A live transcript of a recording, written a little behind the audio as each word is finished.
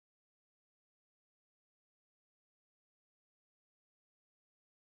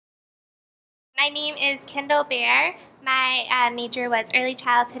My name is Kendall Bayer. My major was early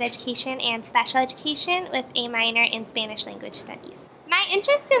childhood education and special education with a minor in Spanish language studies. My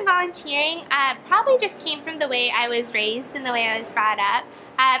interest in volunteering probably just came from the way I was raised and the way I was brought up.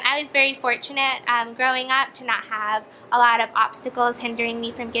 I was very fortunate growing up to not have a lot of obstacles hindering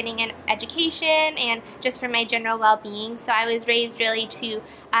me from getting an education and just for my general well-being. So I was raised really to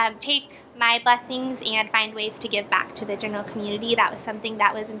take my blessings and find ways to give back to the general community. That was something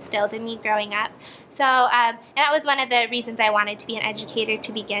that was instilled in me growing up. So and that was one of the reasons I wanted to be an educator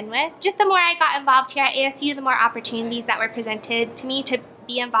to begin with. Just the more I got involved here at ASU, the more opportunities that were presented to me to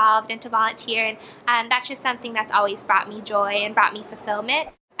be involved and to volunteer, and that's just something that's always brought me joy and brought me fulfillment.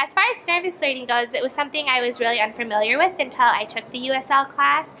 As far as service learning goes, it was something I was really unfamiliar with until I took the USL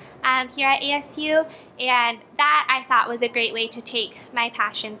class here at ASU, and that I thought was a great way to take my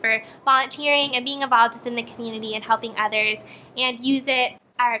passion for volunteering and being involved within the community and helping others and use it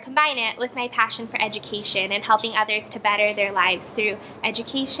or combine it with my passion for education and helping others to better their lives through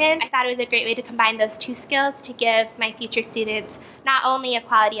education. I thought it was a great way to combine those two skills to give my future students not only a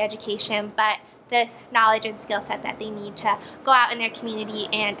quality education, but the knowledge and skill set that they need to go out in their community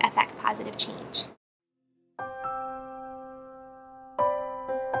and affect positive change.